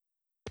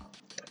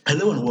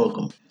Hello and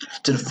welcome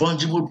to the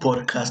Fungible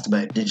Podcast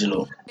by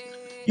Digilo,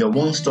 your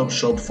one-stop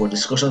shop for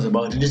discussions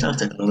about digital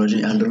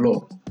technology and the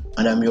law.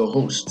 And I'm your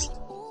host,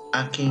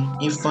 Akin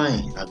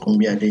Ifeanyi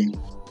Akumbiade.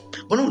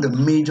 One of the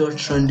major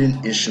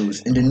trending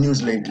issues in the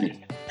news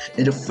lately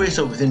is the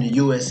face-off within the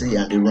USA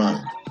and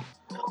Iran.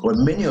 What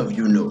many of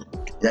you know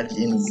that it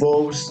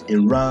involves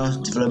Iran's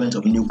development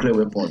of nuclear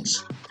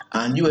weapons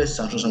and US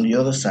sanctions on the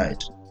other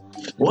side.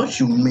 What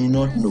you may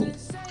not know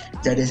is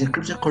that there's a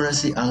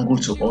cryptocurrency angle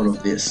to all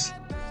of this.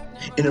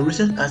 In a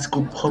recent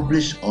article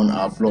published on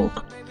our blog,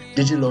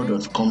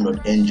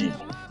 digilaw.com.ng,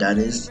 that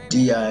is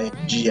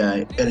digilew.com.ng,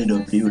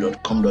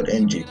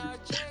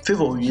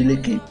 Favor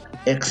Oyeleke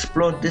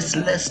explored this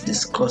less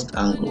discussed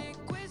angle.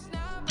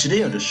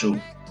 Today on the show,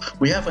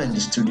 we have her in the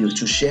studio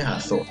to share her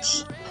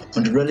thoughts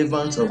on the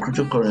relevance of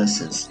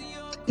cryptocurrencies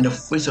in the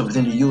face of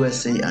within the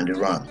USA and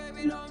Iran.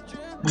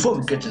 Before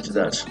we get into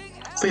that,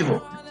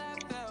 Favor,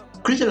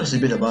 could you tell us a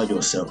bit about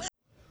yourself?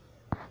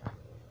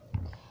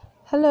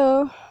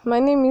 Hello, my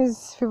name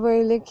is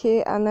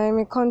Fivoileke and I'm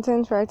a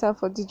content writer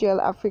for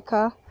DGL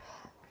Africa.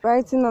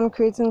 Writing and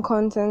creating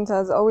content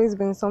has always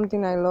been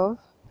something I love.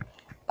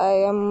 I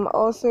am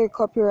also a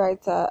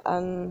copywriter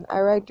and I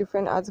write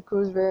different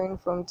articles varying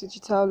from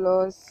digital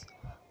laws,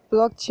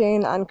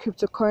 blockchain and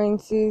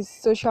cryptocurrencies,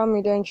 social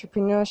media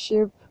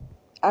entrepreneurship,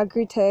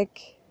 agri-tech,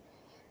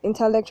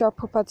 intellectual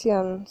property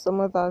and some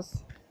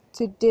others.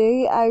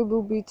 Today I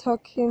will be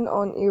talking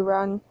on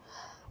Iran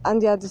and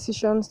their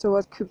decisions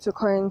towards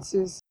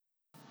cryptocurrencies.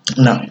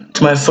 Now,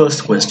 to my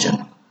first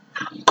question.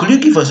 Could you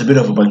give us a bit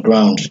of a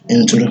background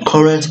into the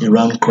current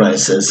Iran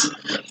crisis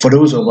for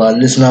those of our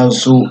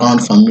listeners who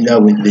aren't familiar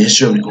with the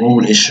history of the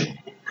whole issue?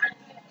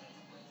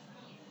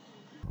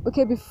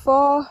 Okay,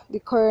 before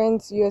the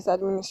current US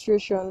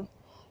administration,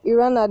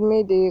 Iran had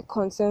made a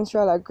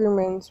consensual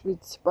agreement with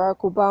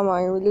Barack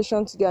Obama in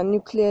relation to their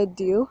nuclear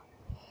deal.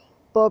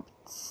 But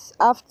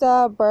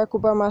after Barack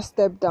Obama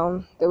stepped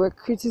down, there were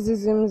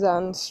criticisms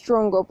and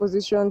strong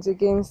oppositions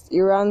against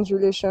Iran's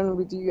relation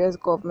with the US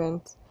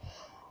government.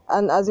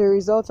 And as a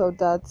result of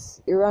that,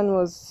 Iran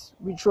was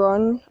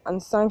withdrawn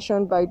and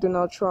sanctioned by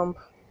Donald Trump,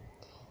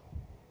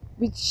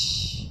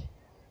 which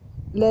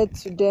led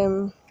to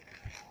them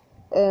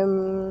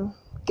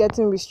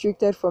getting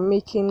restricted from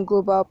making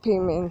global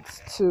payments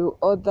to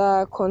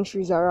other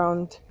countries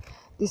around.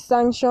 The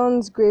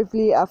sanctions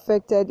gravely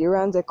affected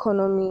Iran's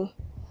economy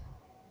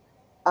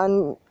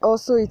and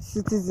also its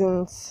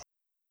citizens.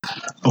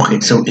 Okay,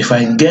 so if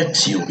I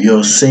get you,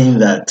 you're saying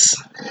that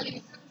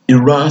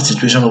Iran's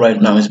situation right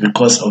now is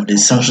because of the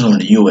sanctions on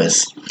the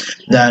US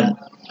that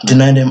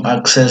deny them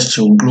access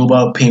to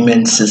global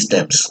payment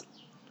systems.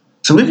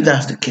 So if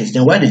that's the case,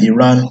 then why did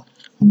Iran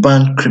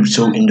ban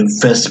crypto in the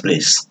first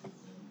place?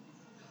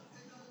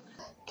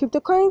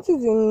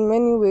 Cryptocurrencies, in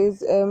many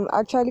ways,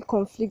 actually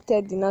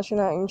conflicted the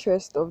national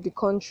interest of the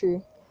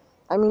country.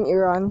 I mean,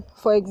 Iran.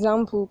 For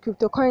example,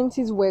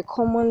 cryptocurrencies were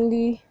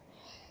commonly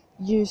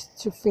used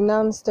to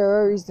finance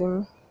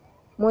terrorism,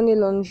 money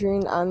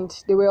laundering, and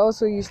they were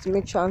also used to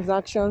make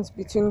transactions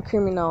between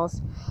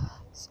criminals.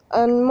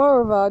 And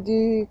moreover,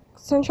 the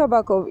central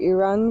bank of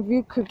Iran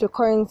viewed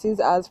cryptocurrencies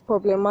as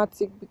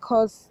problematic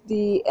because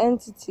the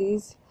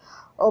entities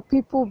or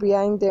people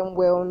behind them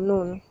were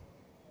unknown.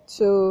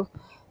 So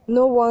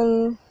no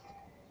one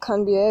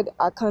can be held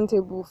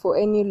accountable for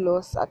any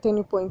loss at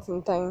any point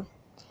in time.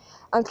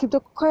 And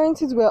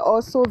cryptocurrencies were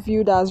also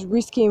viewed as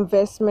risky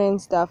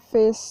investments that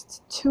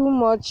faced too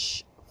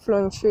much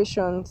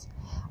fluctuations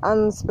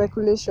and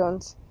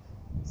speculations.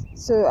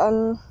 So,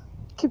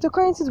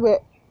 cryptocurrencies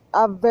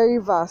are very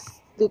vast.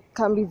 They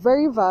can be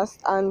very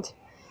vast and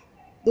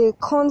they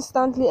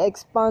constantly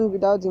expand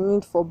without the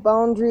need for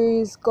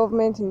boundaries,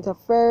 government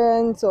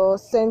interference, or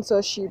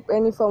censorship,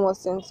 any form of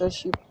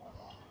censorship.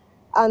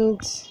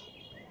 And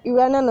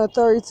Iranian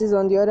authorities,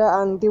 on the other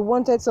hand, they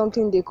wanted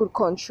something they could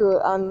control,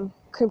 and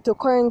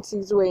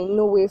cryptocurrencies were in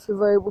no way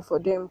favorable for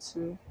them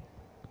to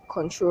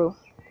control.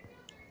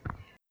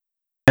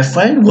 I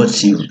find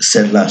what you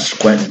said last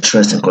quite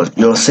interesting because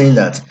you're saying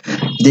that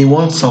they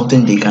want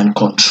something they can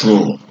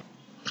control.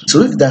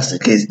 So if that's the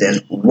case,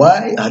 then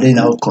why are they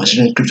now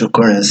considering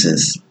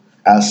cryptocurrencies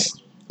as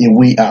a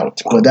way out?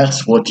 Because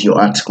that's what your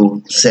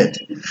article said,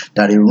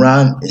 that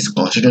Iran is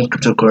considering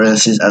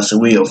cryptocurrencies as a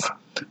way of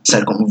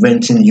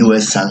circumventing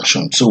US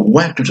sanctions. So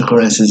why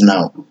cryptocurrencies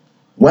now?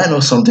 Why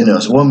not something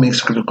else? What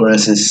makes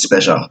cryptocurrencies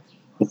special?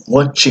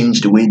 What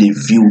changed the way they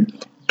view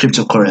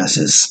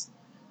cryptocurrencies?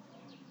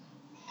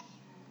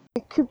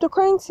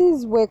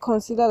 Cryptocurrencies were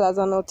considered as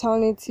an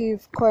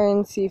alternative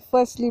currency,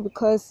 firstly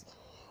because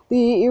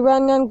the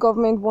Iranian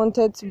government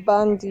wanted to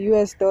ban the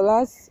US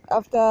dollars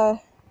after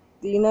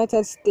the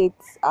United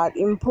States had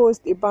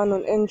imposed a ban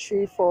on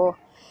entry for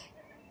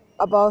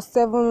about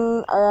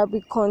seven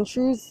Arabic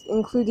countries,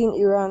 including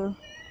Iran.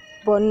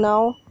 But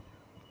now,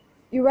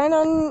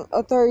 Iranian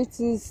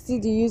authorities see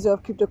the use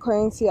of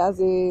cryptocurrency as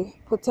a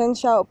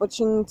potential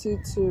opportunity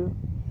to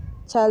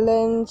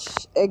challenge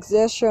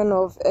exertion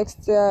of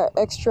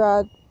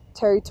extra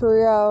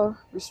territorial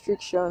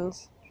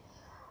restrictions.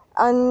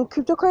 And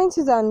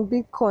cryptocurrencies and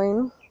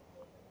Bitcoin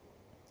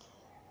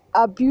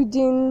are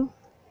building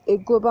a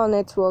global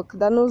network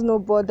that knows no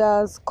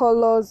borders,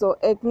 colors, or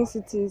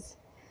ethnicities.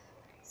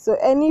 So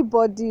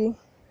anybody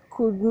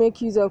could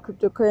make use of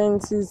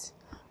cryptocurrencies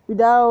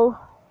without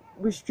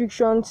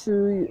restriction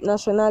to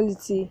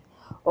nationality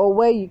or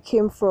where you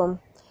came from.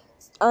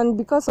 And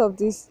because of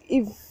this,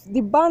 if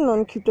the ban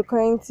on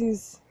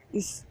cryptocurrencies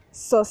is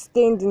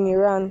sustained in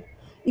Iran,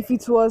 if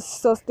it was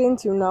sustained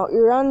till now,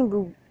 Iran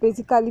will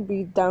basically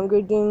be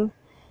downgrading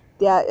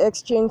their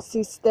exchange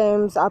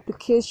systems,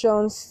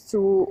 applications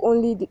to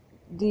only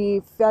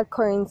the fiat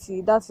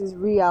currency, that is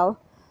real.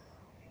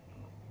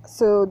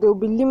 So they'll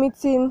be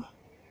limiting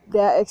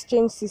their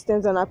exchange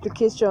systems and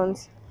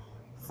applications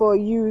for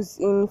use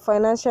in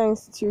financial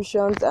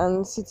institutions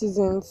and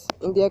citizens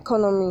in the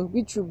economy,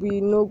 which will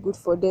be no good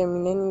for them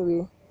in any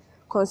way,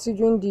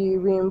 considering the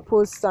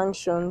reimposed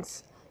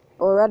sanctions,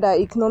 or rather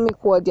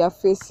economic war they are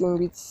facing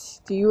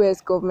with the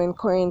US government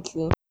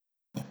currently.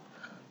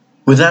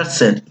 With that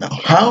said, now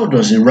how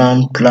does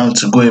Iran plan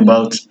to go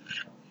about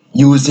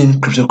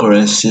using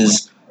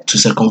cryptocurrencies to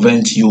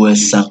circumvent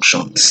US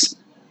sanctions?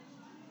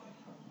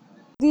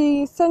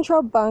 The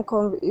Central Bank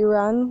of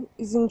Iran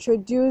is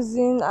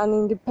introducing an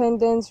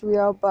independent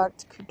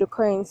real-backed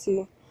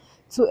cryptocurrency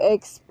to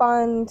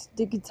expand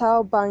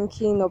digital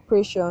banking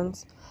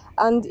operations,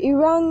 and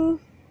Iran's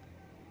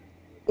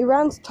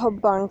top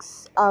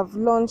banks have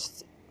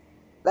launched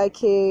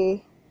like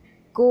a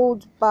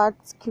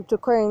gold-backed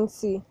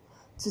cryptocurrency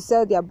to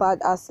sell their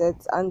bad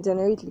assets and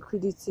generate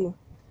liquidity.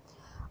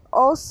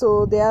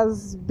 Also, there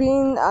has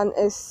been an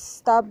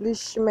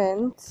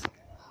establishment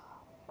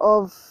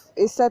of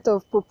a set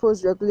of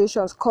proposed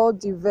regulations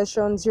called the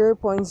version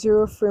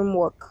 0.0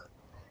 framework.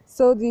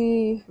 So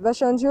the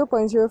version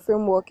 0.0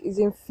 framework is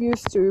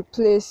infused to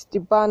replace the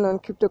ban on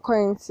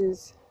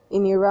cryptocurrencies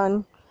in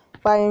Iran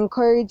by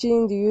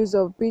encouraging the use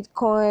of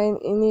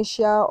Bitcoin,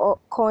 initial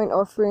coin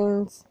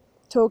offerings,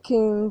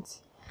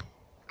 tokens,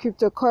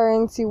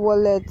 cryptocurrency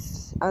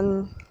wallets,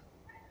 and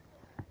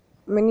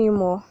many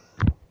more.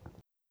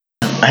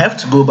 I have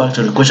to go back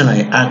to the question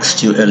I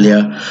asked you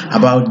earlier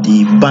about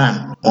the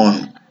ban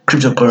on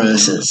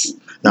cryptocurrencies.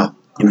 Now,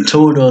 you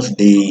told us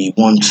they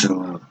want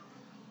to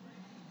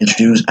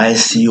introduce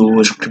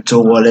ICOs,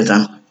 crypto wallets,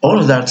 and all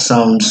of that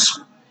sounds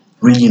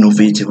really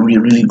innovative,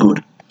 really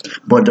good.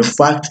 But the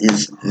fact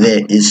is,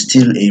 there is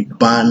still a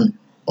ban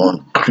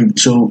on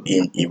crypto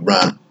in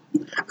Iran.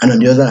 And on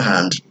the other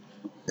hand,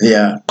 they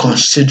are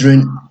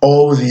considering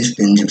all these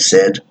things you've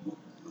said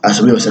as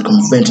a way of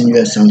circumventing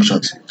US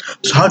sanctions.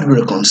 So, how do we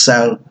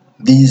reconcile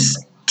these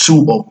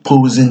two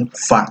opposing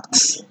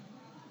facts?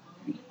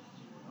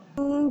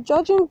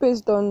 Judging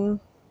based on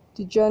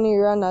the journey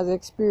Iran has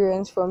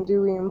experienced from the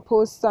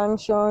reimposed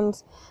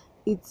sanctions,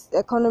 its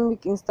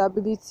economic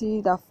instability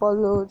that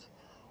followed,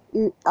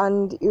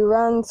 and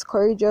Iran's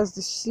courageous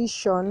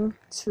decision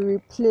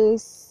to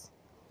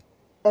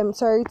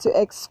to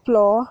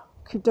explore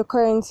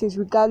cryptocurrencies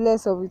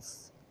regardless of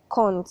its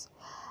cons.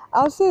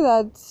 I'll say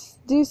that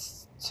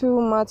these two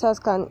matters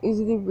can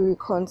easily be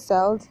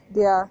reconciled.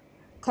 They are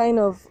kind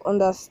of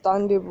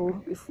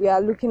understandable if we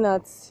are looking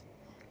at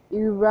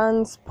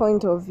Iran's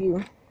point of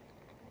view.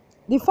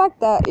 The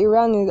fact that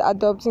Iran is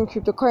adopting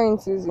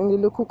cryptocurrencies in the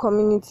local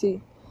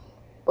community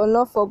but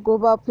not for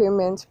global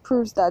payments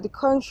proves that the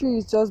country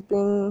is just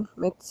being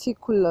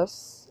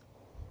meticulous.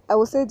 I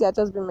would say they are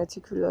just being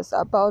meticulous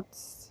about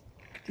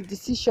the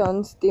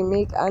decisions they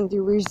make and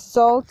the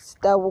results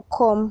that will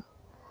come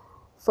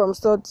from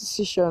such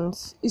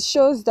decisions. It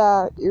shows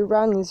that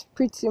Iran is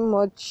pretty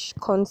much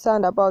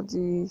concerned about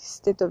the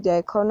state of their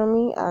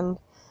economy, and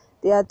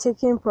they are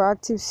taking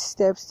proactive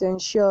steps to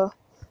ensure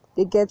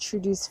they get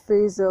through this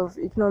phase of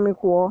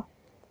economic war.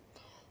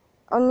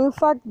 And in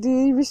fact,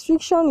 the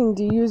restriction in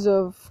the use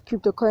of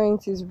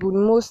cryptocurrencies would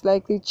most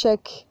likely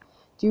check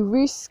the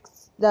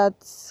risks that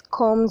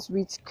comes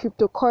with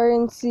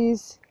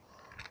cryptocurrencies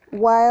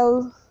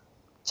while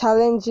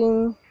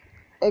challenging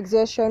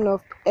exertion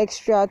of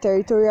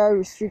extraterritorial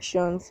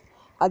restrictions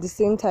at the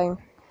same time.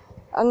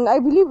 And I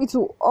believe it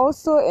will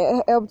also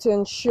help to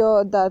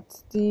ensure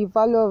that the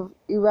value of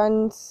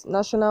Iran's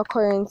national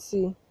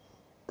currency,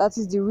 that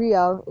is the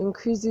real,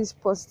 increases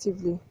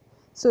positively.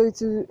 So it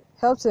will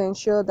help to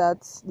ensure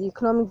that the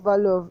economic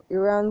value of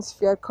Iran's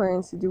fiat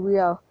currency, the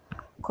real,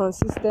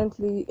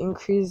 consistently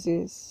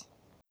increases.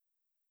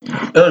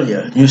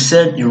 Earlier, you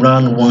said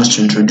Iran wants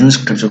to introduce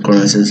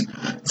cryptocurrencies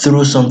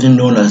through something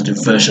known as the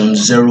version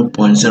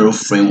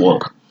 0.0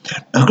 framework.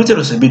 Now, could you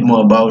tell us a bit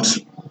more about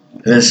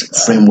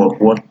this framework?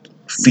 What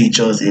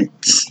features it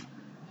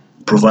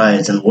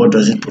provides and what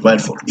does it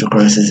provide for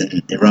cryptocurrencies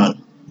in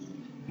Iran?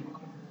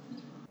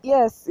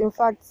 Yes, in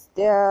fact,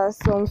 there are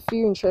some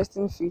few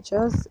interesting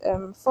features.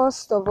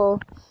 First of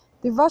all,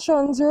 the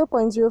version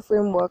 0.0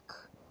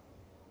 framework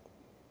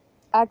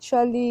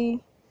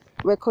actually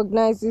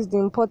recognizes the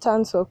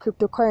importance of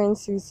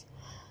cryptocurrencies,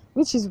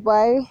 which is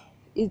why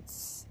it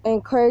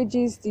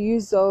encourages the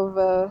use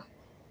of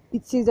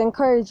it is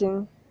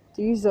encouraging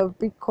the use of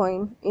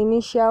Bitcoin,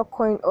 initial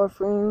coin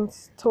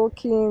offerings,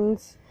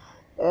 tokens,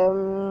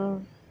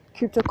 um,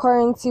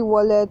 cryptocurrency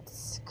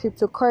wallets,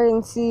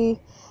 cryptocurrency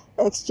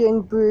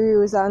exchange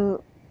bureaus, and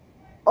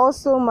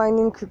also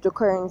mining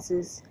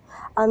cryptocurrencies.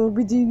 And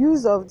with the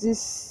use of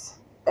these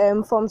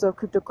forms of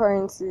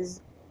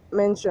cryptocurrencies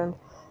mentioned,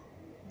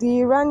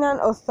 the Iranian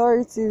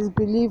authorities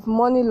believe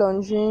money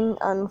laundering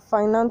and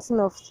financing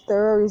of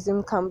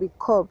terrorism can be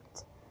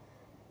curbed,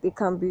 they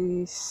can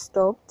be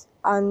stopped,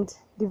 and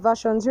the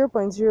version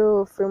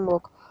 0.0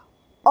 framework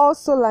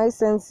also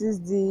licenses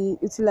the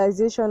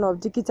utilization of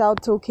digital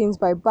tokens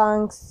by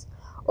banks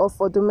or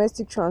for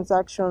domestic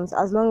transactions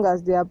as long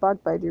as they are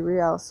backed by the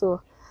real.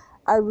 So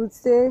I would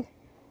say,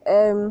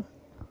 um,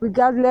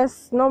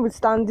 regardless,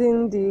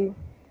 notwithstanding the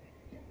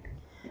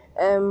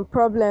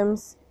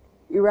problems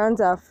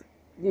Iran's are,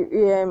 the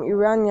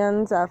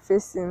Iranians are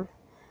facing,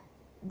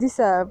 these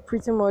are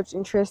pretty much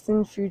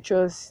interesting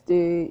features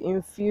they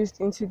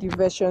infused into the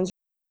versions.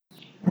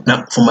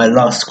 Now, for my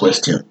last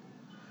question,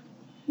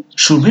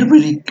 should we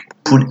really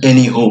put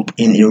any hope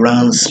in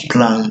Iran's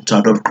plan to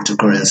adopt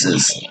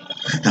cryptocurrencies?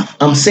 Now,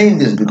 I'm saying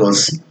this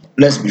because,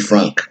 let's be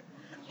frank,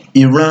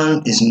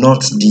 Iran is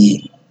not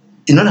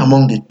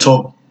among the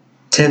top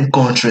 10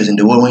 countries in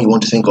the world when you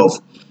want to think of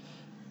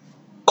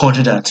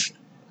countries that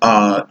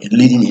are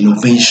leading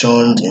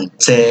innovations in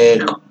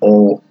tech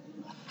or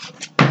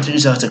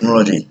digital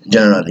technology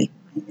generally.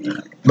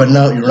 But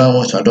now Iran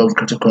wants to adopt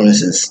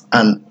cryptocurrencies,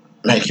 and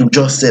like you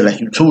just said, like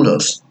you told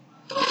us,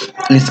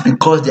 it's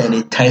because they're in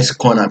a tight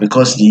corner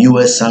because the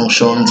US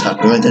sanctions have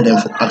prevented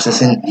them from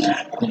accessing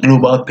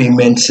global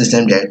payment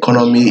system. Their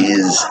economy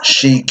is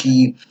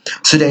shaky.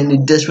 So they're in a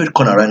desperate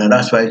corner right now.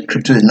 That's why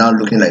crypto is now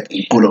looking like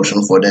a good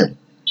option for them.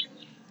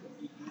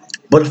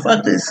 But the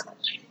fact is,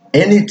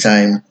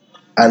 anytime,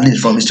 at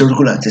least from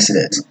historical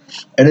antecedents,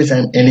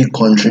 anytime any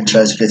country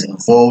tries to get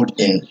involved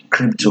in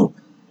crypto,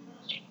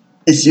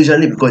 it's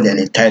usually because they're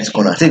in a tight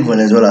corner. Take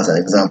Venezuela as an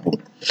example.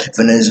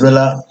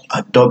 Venezuela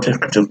adopted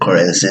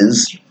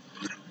cryptocurrencies,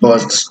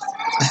 but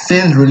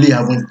things really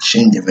haven't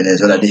changed in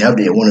Venezuela. They have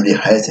one of the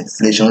highest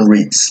inflation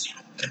rates.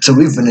 So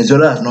if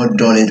Venezuela has not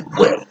done it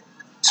well,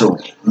 so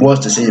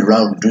what's to say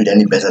Iran will do it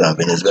any better than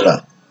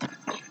Venezuela?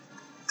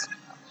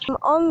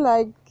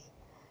 Unlike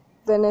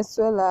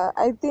Venezuela,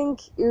 I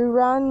think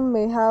Iran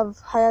may have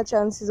higher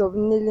chances of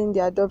nailing the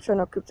adoption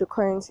of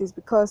cryptocurrencies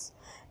because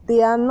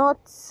they are not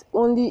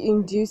only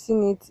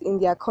inducing it in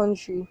their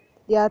country,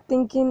 they are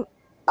thinking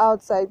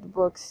outside the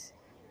box.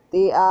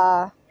 They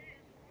are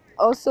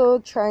also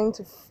trying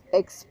to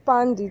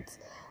expand it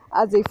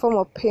as a form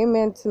of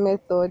payment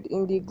method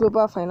in the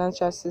global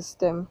financial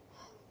system.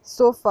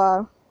 So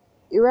far,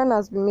 Iran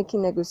has been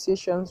making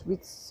negotiations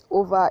with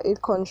over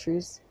 8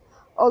 countries,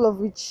 all of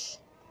which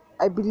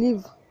I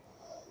believe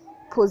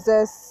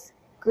possess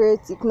great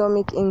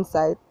economic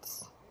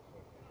insights.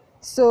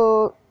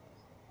 So,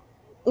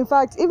 in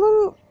fact,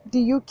 even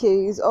the UK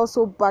is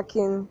also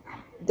backing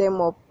them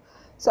up.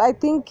 So, I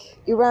think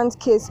Iran's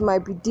case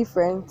might be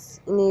different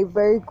in a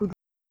very good.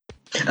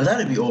 And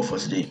that'll be all for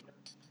today.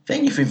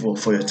 Thank you, Favor,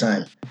 for your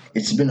time.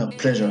 It's been a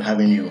pleasure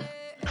having you.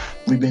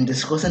 We've been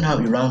discussing how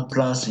Iran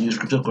plans to use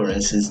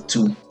cryptocurrencies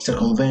to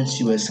circumvent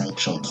US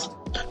sanctions.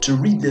 To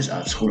read this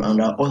article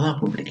and our other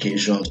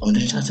publications on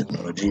digital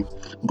technology,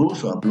 go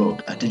to our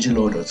blog at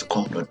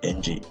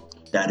digilaw.com.ng.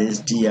 That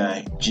is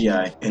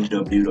digilw.com.ng.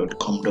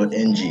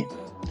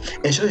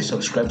 Ensure you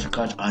subscribe to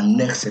catch our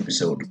next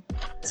episode.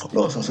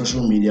 Follow us on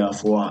social media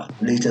for our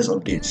latest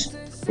updates.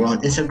 We're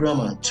on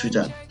Instagram and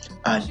Twitter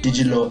at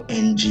digilawng.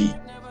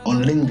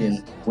 On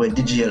LinkedIn, we're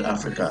DGL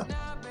Africa.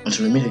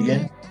 Until we meet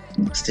again,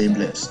 stay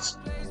blessed.